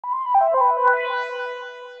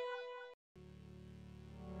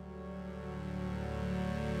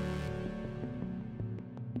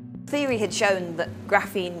Theory had shown that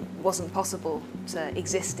graphene wasn't possible to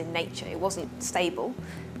exist in nature, it wasn't stable,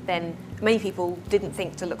 then many people didn't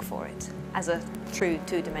think to look for it as a true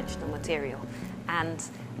two-dimensional material. And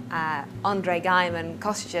Andre Geim and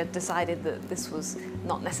Kościuszko decided that this was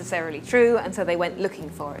not necessarily true, and so they went looking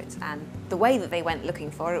for it. And the way that they went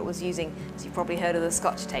looking for it was using, as you've probably heard of, the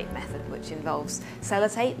Scotch tape method, which involves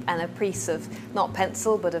sellotape and a piece of, not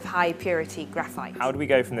pencil, but of high purity graphite. How do we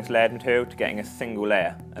go from this layered material to getting a single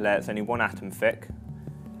layer? A layer that's only one atom thick,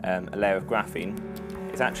 a layer of graphene.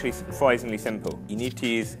 It's actually surprisingly simple. You need to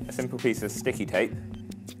use a simple piece of sticky tape,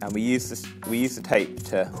 and we use the tape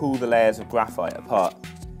to pull the layers of graphite apart.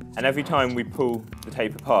 And every time we pull the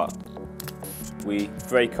tape apart, we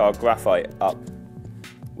break our graphite up.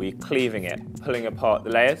 We're cleaving it, pulling apart the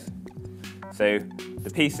layers. So the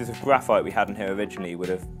pieces of graphite we had in here originally would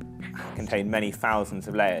have contained many thousands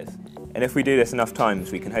of layers. And if we do this enough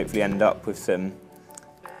times, we can hopefully end up with some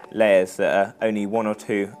layers that are only 1 or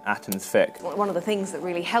 2 atoms thick. One of the things that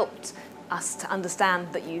really helped us to understand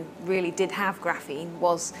that you really did have graphene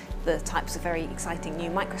was the types of very exciting new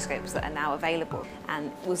microscopes that are now available,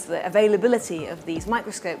 and it was the availability of these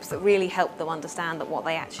microscopes that really helped them understand that what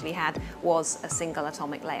they actually had was a single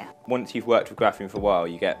atomic layer. Once you've worked with graphene for a while,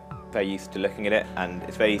 you get very used to looking at it, and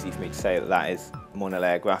it's very easy for me to say that that is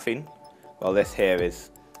monolayer graphene, while this here is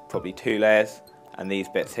probably 2 layers, and these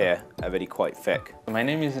bits here are really quite thick. My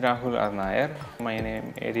name is Rahul Arnair. My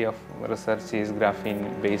area of research is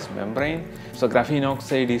graphene-based membrane. So graphene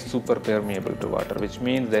oxide is super permeable to water, which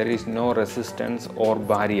means there is no resistance or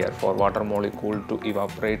barrier for water molecule to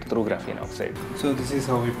evaporate through graphene oxide. So this is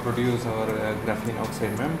how we produce our graphene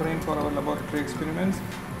oxide membrane for our laboratory experiments.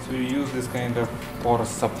 So we use this kind of porous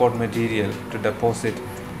support material to deposit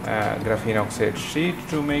graphene oxide sheet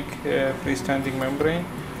to make a freestanding membrane.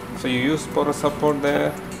 So you use porous support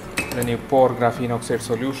there, then you pour graphene oxide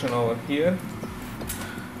solution over here.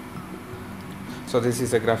 So this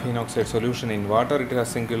is a graphene oxide solution in water. It has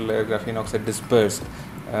single layer graphene oxide dispersed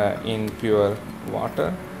in pure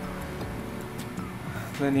water.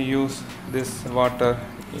 Then you use this water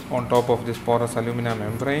on top of this porous alumina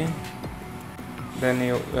membrane. Then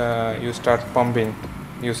you start pumping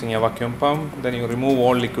using a vacuum pump. Then you remove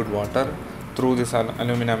all liquid water through this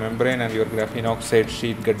alumina membrane, and your graphene oxide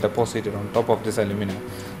sheet get deposited on top of this alumina.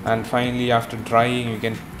 And finally, after drying, you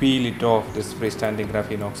can peel it off this freestanding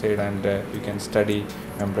graphene oxide, and you can study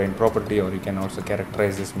membrane property, or you can also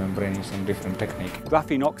characterize this membrane using different technique.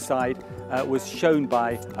 Graphene oxide was shown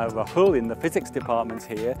by Rahul in the physics department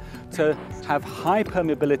here to have high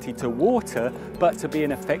permeability to water, but to be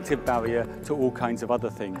an effective barrier to all kinds of other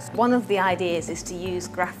things. One of the ideas is to use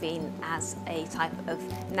graphene as a type of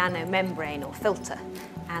nanomembrane or filter,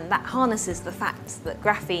 and that harnesses the fact that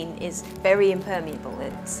graphene is very impermeable.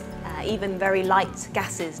 It's even very light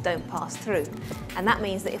gases don't pass through, and that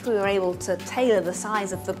means that if we were able to tailor the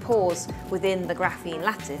size of the pores within the graphene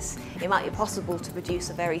lattice, it might be possible to produce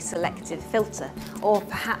a very selective filter, or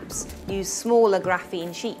perhaps use smaller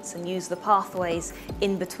graphene sheets and use the pathways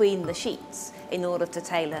in between the sheets in order to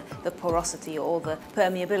tailor the porosity or the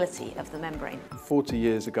permeability of the membrane. 40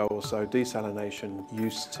 years ago or so, desalination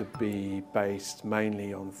used to be based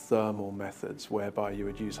mainly on thermal methods, whereby you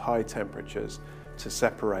would use high temperatures to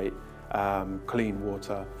separate clean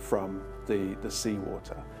water from the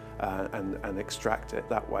seawater and extract it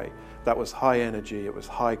that way. That was high energy, it was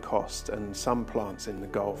high cost, and some plants in the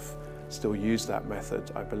Gulf still use that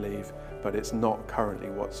method, I believe, but it's not currently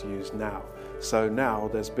what's used now. So now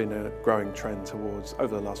there's been a growing trend towards,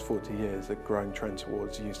 over the last 40 years, a growing trend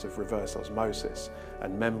towards use of reverse osmosis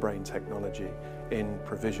and membrane technology in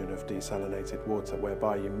provision of desalinated water,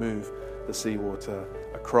 whereby you move the seawater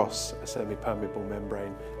across a semi-permeable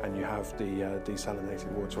membrane and you have the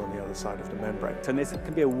desalinated water on the other side of the membrane. And this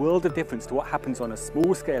can be a world of difference to what happens on a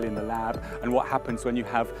small scale in the lab and what happens when you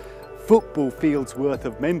have football fields worth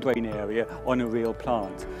of membrane area on a real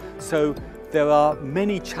plant. So there are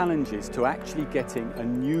many challenges to actually getting a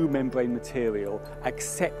new membrane material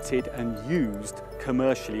accepted and used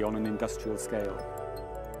commercially on an industrial scale.